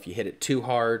distance. If you hit it too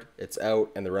hard, it's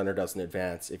out and the runner doesn't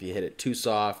advance. If you hit it too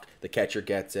soft, the catcher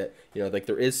gets it.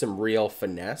 There is some real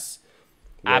finesse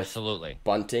with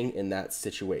bunting in that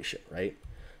situation, right?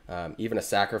 Even a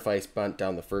sacrifice bunt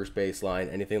down the first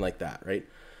baseline, anything like that, right?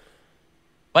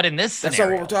 But in this scenario, that's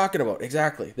not what we're talking about.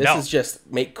 Exactly. This is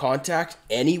just make contact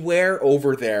anywhere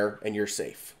over there and you're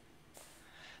safe.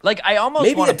 Like, I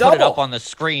almost want to put it up on the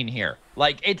screen here.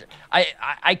 Like,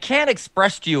 I can't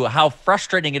express to you how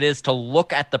frustrating it is to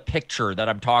look at the picture that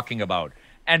I'm talking about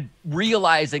and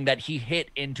realizing that he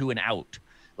hit into an out.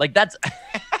 Like, that's...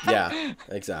 Yeah,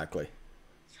 exactly.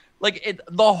 Like,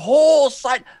 the whole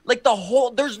side... Like,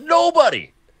 there's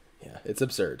nobody. Yeah, it's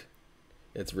absurd.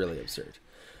 It's really absurd.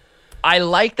 I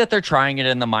like that they're trying it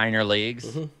in the minor leagues.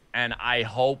 Mm-hmm. And I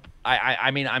hope,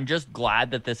 I'm just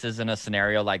glad that this isn't a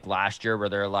scenario like last year where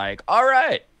they're like, all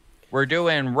right, we're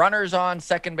doing runners on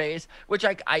second base, which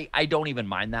I don't even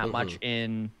mind that much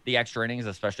in the extra innings,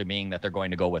 especially being that they're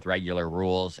going to go with regular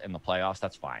rules in the playoffs.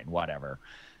 That's fine, whatever.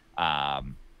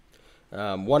 One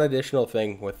additional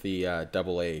thing with the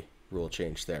Double-A rule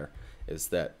change there is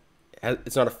that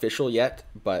it's not official yet,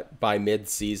 but by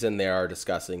mid-season they are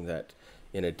discussing that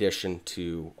in addition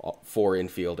to 4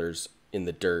 infielders in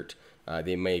the dirt,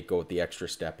 they may go with the extra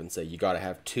step and say you got to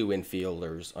have 2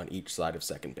 infielders on each side of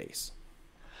second base.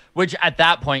 Which at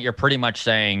that point, you're pretty much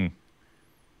saying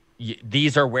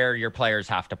these are where your players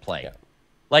have to play. Yeah.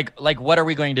 Like what are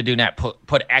we going to do now?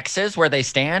 Put X's where they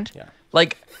stand? Yeah.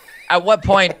 Like, at what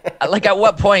point? At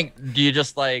what point do you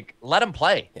just like let them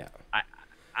play? Yeah.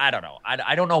 I don't know.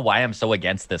 I don't know why I'm so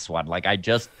against this one. Like,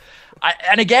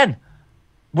 and again,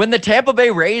 when the Tampa Bay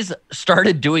Rays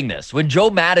started doing this, when Joe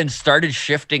Madden started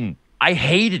shifting, I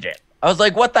hated it. I was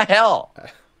like, what the hell?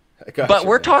 But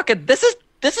we're talking. This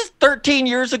is 13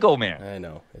 years ago, man. I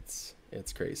know it's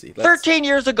crazy. 13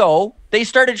 years ago, they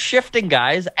started shifting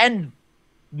guys, and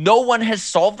no one has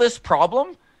solved this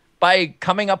problem by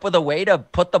coming up with a way to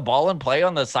put the ball in play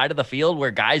on the side of the field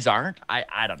where guys aren't.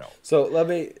 I don't know. So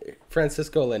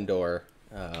Francisco Lindor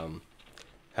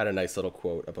had a nice little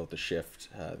quote about the shift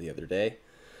the other day.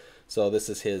 So this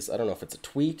is his, I don't know if it's a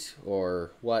tweet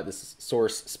or what. This is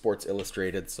source Sports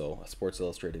Illustrated, so a Sports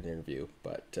Illustrated interview.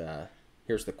 But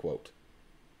here's the quote.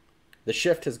 "The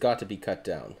shift has got to be cut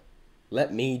down.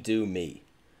 Let me do me.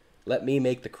 Let me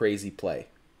make the crazy play.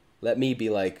 Let me be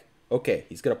like, okay,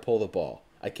 he's going to pull the ball.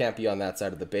 I can't be on that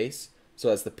side of the base. So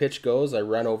as the pitch goes, I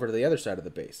run over to the other side of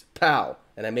the base. Pow!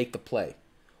 And I make the play.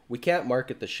 We can't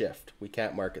market the shift. We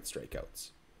can't market strikeouts."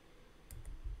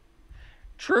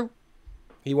 True.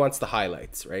 He wants the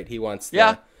highlights, right? He wants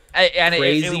the and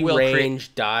crazy it will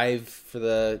range dive for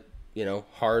the,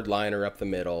 hard liner up the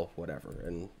middle, whatever.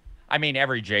 And I mean,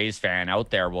 every Jays fan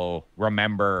out there will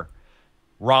remember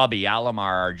Robbie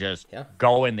Alomar just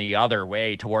going the other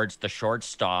way towards the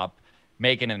shortstop,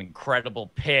 making an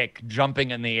incredible pick, jumping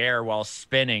in the air while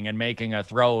spinning and making a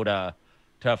throw to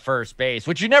first base,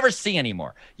 which you never see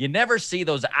anymore. You never see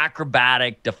those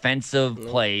acrobatic defensive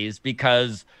plays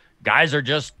because guys are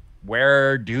just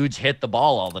where dudes hit the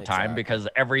ball all the time because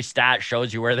every stat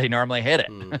shows you where they normally hit it.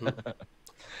 Mm-hmm.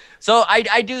 So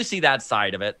I do see that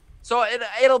side of it. So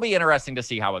it'll be interesting to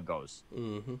see how it goes.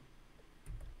 Mm-hmm.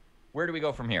 Where do we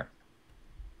go from here?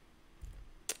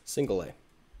 Single A.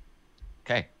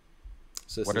 Okay.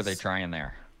 So what are they trying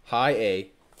there?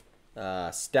 High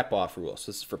A, step-off rule.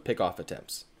 So this is for pick-off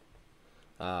attempts.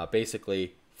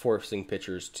 Basically forcing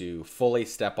pitchers to fully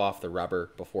step off the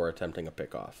rubber before attempting a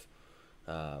pick-off.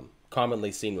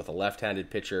 Commonly seen with a left-handed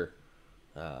pitcher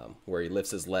where he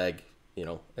lifts his leg,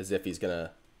 as if he's going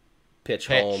to pitch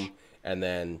home and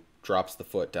then drops the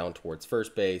foot down towards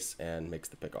first base and makes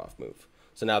the pickoff move.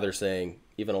 So now they're saying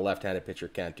even a left-handed pitcher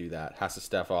can't do that, has to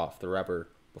step off the rubber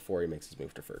before he makes his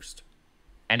move to first.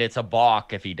 And it's a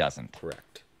balk if he doesn't.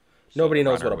 Correct. So nobody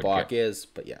knows what a balk is,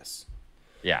 but yes.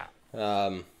 Yeah.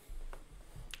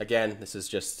 Again, this is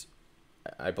just,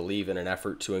 I believe, in an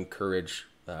effort to encourage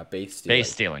base stealing.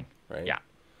 Base stealing. Right? Yeah.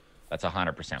 That's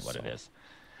 100% what it is.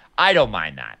 I don't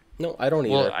mind that. No, I don't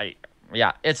either.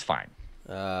 Yeah, it's fine.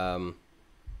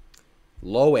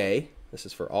 Low A, this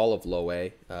is for all of low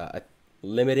A,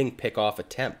 limiting pickoff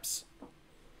attempts.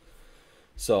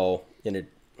 So,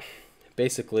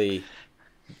 basically,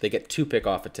 they get 2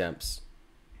 pickoff attempts.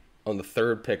 On the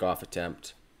third pickoff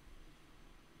attempt,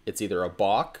 it's either a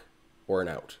balk or an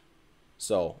out.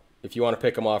 So, if you want to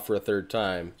pick him off for a third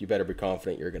time, you better be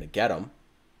confident you're going to get him.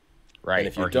 Right. And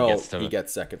if you don't, he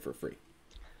gets second for free.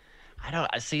 I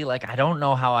don't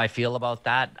know how I feel about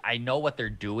that. I know what they're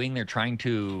doing. They're trying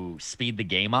to speed the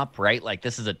game up, right? Like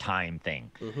this is a time thing.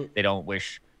 Mm-hmm. They don't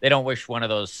wish one of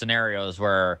those scenarios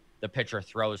where the pitcher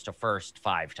throws to first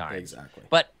 5 times. Exactly.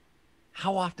 But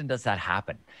how often does that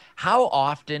happen? How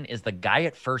often is the guy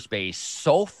at first base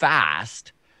so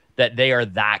fast that they are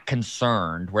that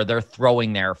concerned where they're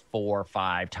throwing there 4 or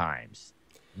 5 times?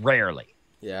 Rarely.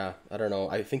 Yeah, I don't know.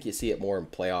 I think you see it more in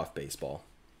playoff baseball,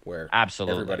 where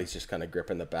absolutely everybody's just kind of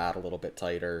gripping the bat a little bit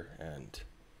tighter, and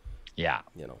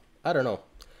I don't know.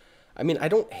 I mean, I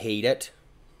don't hate it,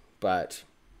 but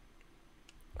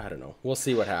I don't know. We'll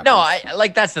see what happens. No,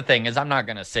 that's the thing is I'm not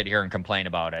gonna sit here and complain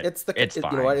about it. It's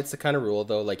fine. You know what? It's the kind of rule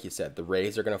though, like you said, the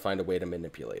Rays are gonna find a way to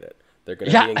manipulate it. They're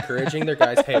gonna be encouraging their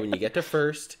guys. Hey, when you get to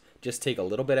first, just take a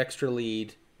little bit extra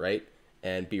lead, right?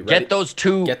 And be ready. Get those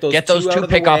two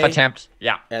pickoff attempts.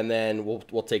 Yeah. And then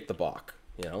we'll take the balk.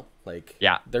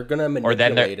 Yeah. They're gonna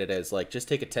manipulate it as like just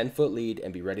take a 10-foot lead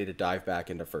and be ready to dive back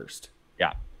into first.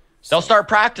 Yeah. They'll start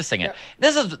practicing it.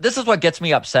 Yeah. This is what gets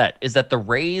me upset is that the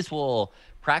Rays will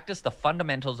practice the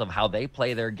fundamentals of how they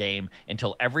play their game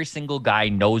until every single guy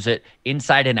knows it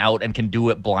inside and out and can do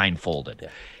it blindfolded. Yeah.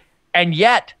 And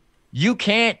yet you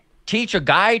can't teach a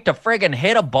guy to friggin'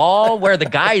 hit a ball where the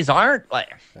guys aren't.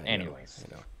 Anyways.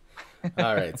 I know.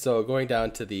 All right. So going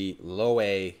down to the low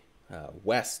A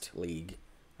West League,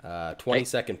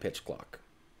 20-second pitch clock.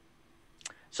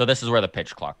 So this is where the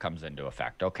pitch clock comes into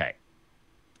effect. Okay.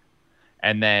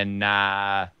 And then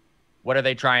what are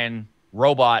they trying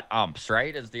Robot-Umps,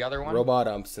 right? Is the other one?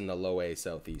 Robot-Umps in the Low A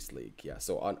Southeast League. Yeah,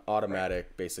 so on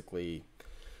automatic, basically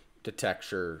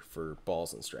detector for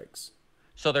balls and strikes.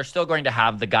 So they're still going to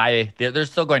have the guy. They're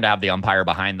still going to have the umpire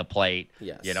behind the plate.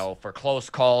 Yes. You know, for close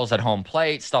calls at home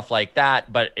plate, stuff like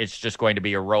that. But it's just going to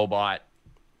be a robot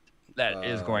that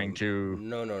is going to.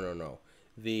 No.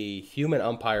 The human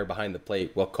umpire behind the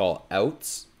plate will call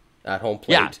outs at home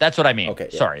plate. Yeah, that's what I mean. Okay,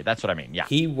 Sorry, that's what I mean. Yeah.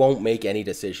 He won't make any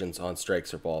decisions on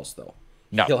strikes or balls, though.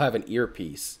 No. He'll have an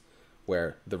earpiece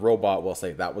where the robot will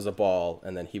say that was a ball,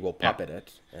 and then he will puppet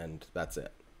it, and that's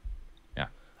it. Yeah.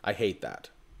 I hate that.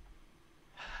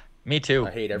 Me too. I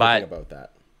hate everything about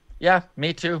that. Yeah,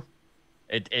 me too.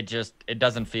 It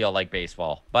doesn't feel like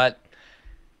baseball, but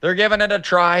they're giving it a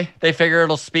try. They figure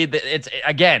it'll speed it's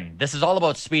again. This is all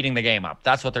about speeding the game up.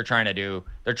 That's what they're trying to do.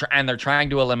 They're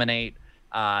trying to eliminate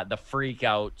the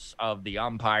freakouts of the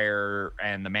umpire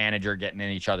and the manager getting in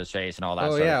each other's face and all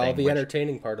that. Sort of thing, all the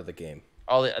entertaining part of the game.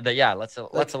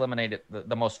 Let's eliminate it.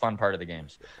 The most fun part of the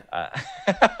games. I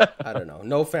don't know.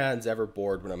 No fan's ever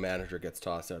bored when a manager gets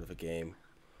tossed out of a game.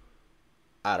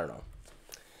 I don't know.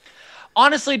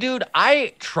 Honestly, dude,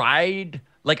 I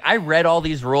read all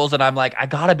these rules and I'm like, I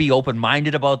gotta be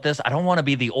open-minded about this. I don't want to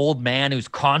be the old man who's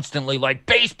constantly like,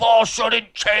 baseball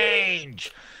shouldn't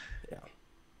change. Yeah.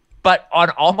 But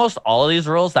on almost all of these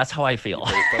rules, that's how I feel.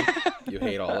 You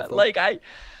hate all of them? Like,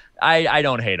 I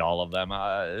don't hate all of them.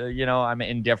 I'm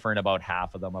indifferent about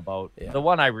half of them. The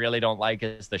one I really don't like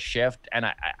is the shift. And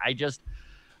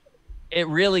it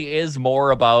really is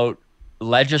more about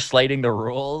legislating the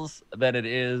rules than it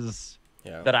is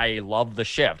that I love the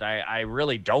shift. I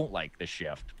really don't like the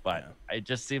shift, but it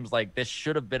just seems like this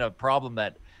should have been a problem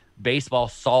that baseball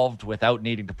solved without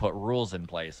needing to put rules in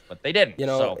place, but they didn't.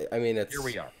 Here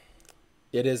we are.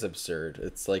 It is absurd.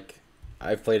 It's like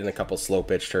I've played in a couple slow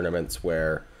pitch tournaments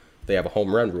where they have a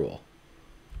home run rule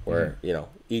where,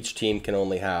 each team can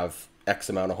only have X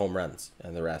amount of home runs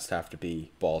and the rest have to be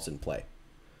balls in play.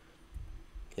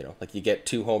 Like you get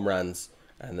 2 home runs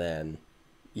and then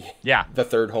the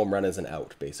third home run is an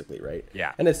out, basically, right?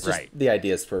 Yeah. And it's just the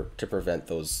idea is to prevent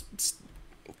those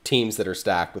teams that are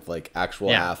stacked with like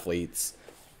actual athletes.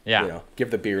 Yeah.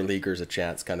 Give the beer leaguers a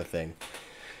chance kind of thing.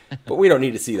 But we don't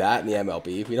need to see that in the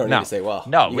MLB. We don't need to say, well,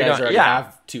 you guys already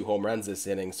have 2 home runs this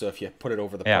inning, so if you put it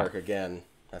over the park again,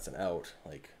 that's an out.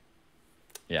 Like,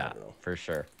 yeah, for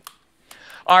sure.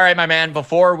 All right, my man,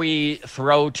 before we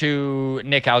throw to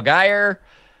Nick Algier,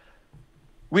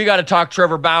 we got to talk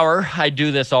Trevor Bauer. I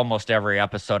do this almost every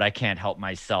episode. I can't help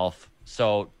myself.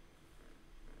 So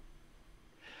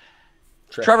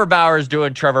Trevor Bauer is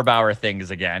doing Trevor Bauer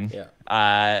things again.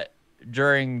 Yeah.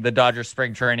 During the Dodgers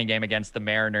spring training game against the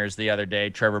Mariners the other day,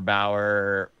 Trevor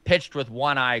Bauer pitched with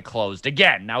one eye closed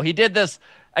again. Now, he did this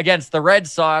against the Red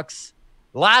Sox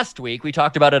last week. We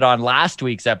talked about it on last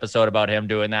week's episode about him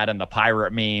doing that and the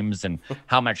pirate memes and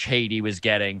how much hate he was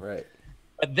getting. Right.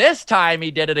 But this time he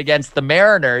did it against the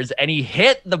Mariners and he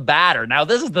hit the batter. Now,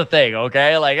 this is the thing,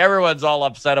 okay? Like, everyone's all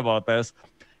upset about this.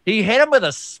 He hit him with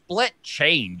a split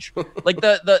change. Like,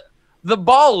 the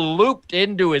ball looped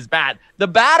into his bat. The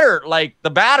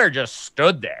batter just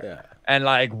stood there and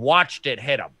like watched it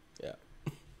hit him. Yeah.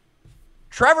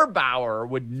 Trevor Bauer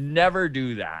would never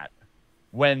do that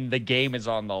when the game is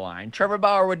on the line. Trevor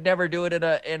Bauer would never do it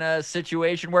in a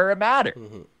situation where it mattered.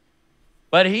 Mm-hmm.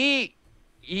 But he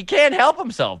can't help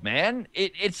himself, man.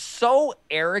 It's so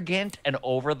arrogant and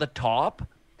over the top.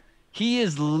 He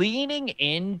is leaning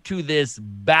into this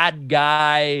bad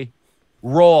guy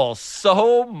role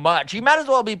so much. He might as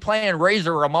well be playing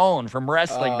Razor Ramon from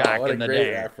wrestling back in the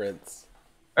day. Reference.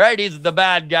 Right? He's the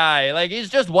bad guy. Like, he's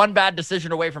just one bad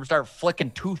decision away from start flicking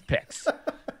toothpicks.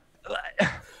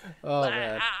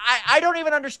 Man. I don't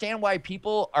even understand why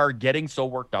people are getting so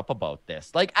worked up about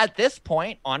this. Like, at this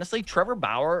point, honestly, Trevor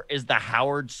Bauer is the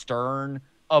Howard Stern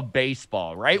of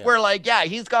baseball, right? Yeah. Where, like,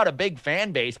 he's got a big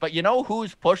fan base, but you know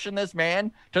who's pushing this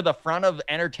man to the front of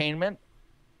entertainment?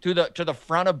 To the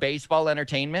front of baseball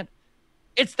entertainment?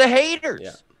 It's the haters.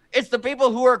 Yeah. It's the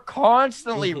people who are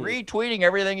constantly retweeting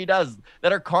everything he does,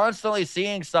 that are constantly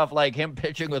seeing stuff like him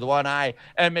pitching with one eye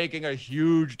and making a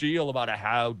huge deal about it.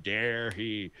 How dare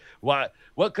he? What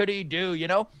could he do?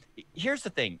 Here's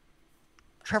the thing.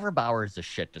 Trevor Bauer is a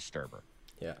shit disturber.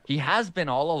 Yeah. He has been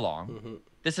all along. Mm-hmm.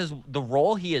 This is the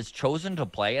role he has chosen to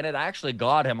play, and it actually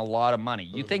got him a lot of money.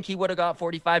 You think he would have got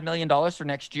 $45 million for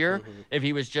next year if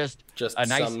he was just a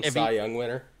nice Cy Young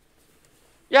winner?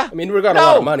 Yeah. I mean, we would have got a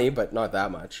lot of money, but not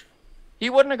that much. He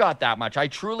wouldn't have got that much. I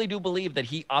truly do believe that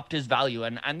he upped his value,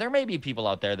 and there may be people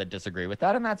out there that disagree with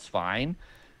that, and that's fine.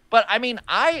 But, I mean,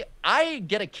 I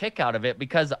get a kick out of it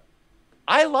because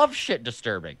I love shit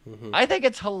disturbing. I think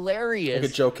it's Like hilarious.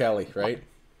 a Joe Kelly, right?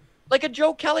 Like a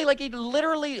Joe Kelly, like he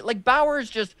literally, like Bauer's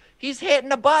just, he's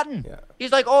hitting a button. Yeah.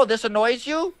 He's like, oh, this annoys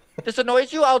you? This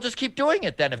annoys you? I'll just keep doing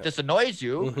it then if this annoys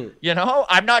you. You know,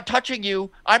 I'm not touching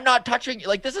you. I'm not touching you.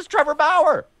 Like, this is Trevor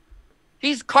Bauer.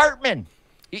 He's Cartman.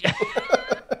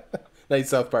 Nice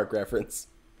South Park reference.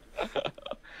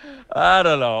 I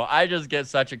don't know. I just get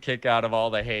such a kick out of all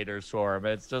the haters for him.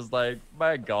 It's just like,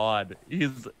 my God,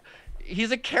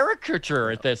 he's a caricature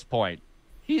at this point.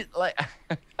 He's like,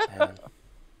 Man.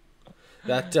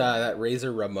 That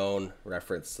Razor Ramon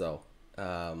reference though.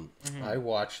 I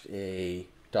watched a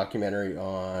documentary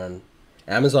on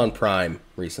Amazon Prime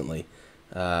recently.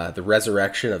 The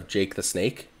Resurrection of Jake the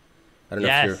Snake. I don't know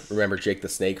if you remember Jake the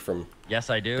Snake from yes,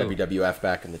 I do. WWF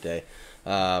back in the day.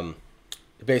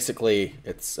 Basically,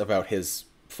 it's about his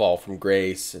fall from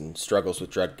grace and struggles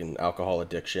with drug and alcohol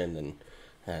addiction,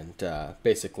 and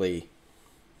basically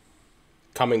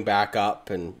coming back up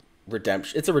and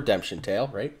redemption. It's a redemption tale,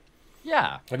 right?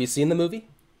 Yeah. Have you seen the movie?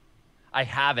 I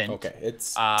haven't. Okay,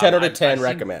 it's 10 out of 10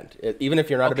 recommend. Even if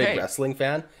you're not a big Okay. wrestling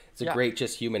fan, it's a great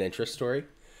just human interest story.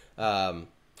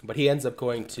 But he ends up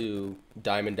going to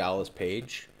Diamond Dallas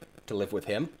Page to live with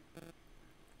him.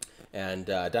 And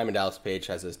Diamond Dallas Page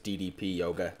has this DDP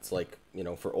yoga. It's like, you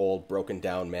know, for old, broken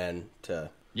down men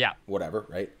to whatever,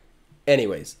 right?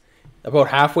 Anyways, about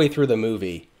halfway through the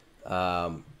movie,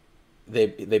 they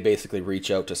basically reach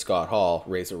out to Scott Hall,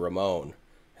 Razor Ramon,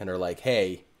 and are like,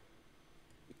 hey,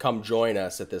 come join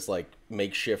us at this like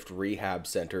makeshift rehab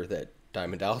center that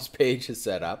Diamond Dallas Page has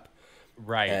set up.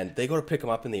 Right. And they go to pick him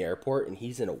up in the airport, and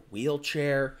he's in a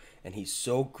wheelchair, and he's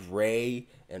so gray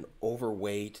and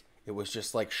overweight. It was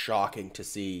just like shocking to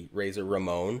see Razor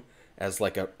Ramon as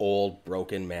like an old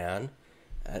broken man.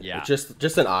 And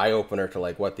just an eye opener to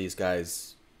like what these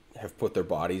guys have put their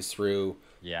bodies through.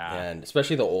 Yeah. And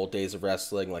especially the old days of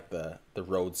wrestling, like the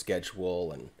road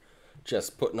schedule and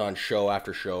just putting on show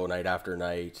after show, night after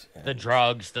night. And the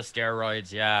drugs, the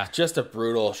steroids, yeah. just a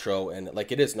brutal show, and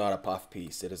like it is not a puff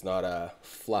piece. It is not a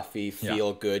fluffy,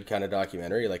 feel good kind of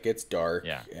documentary. Like it's dark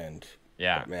and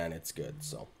but man, it's good.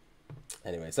 So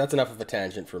anyways, that's enough of a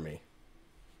tangent for me.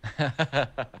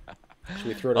 Should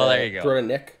we throw it there you go. Throw it to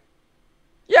Nick?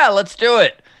 Yeah, let's do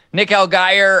it. Nick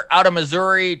Algier out of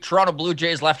Missouri, Toronto Blue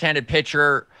Jays left-handed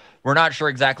pitcher. We're not sure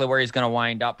exactly where he's going to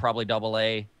wind up, probably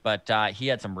Double-A, but he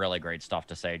had some really great stuff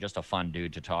to say. Just a fun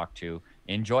dude to talk to.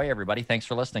 Enjoy, everybody. Thanks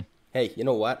for listening. Hey, you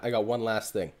know what? I got one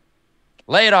last thing.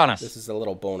 Lay it on us. This is a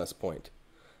little bonus point.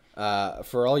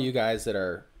 For all you guys that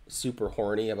are super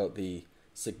horny about the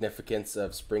significance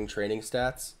of spring training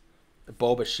stats,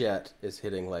 Boba Shett is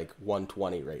hitting like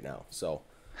 120 right now. So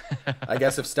I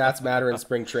guess if stats matter in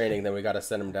spring training, then we got to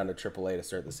send him down to AAA to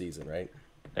start the season, right?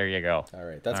 There you go. All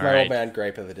right. That's my old man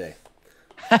gripe of the day.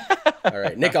 All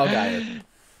right. Nick Algier.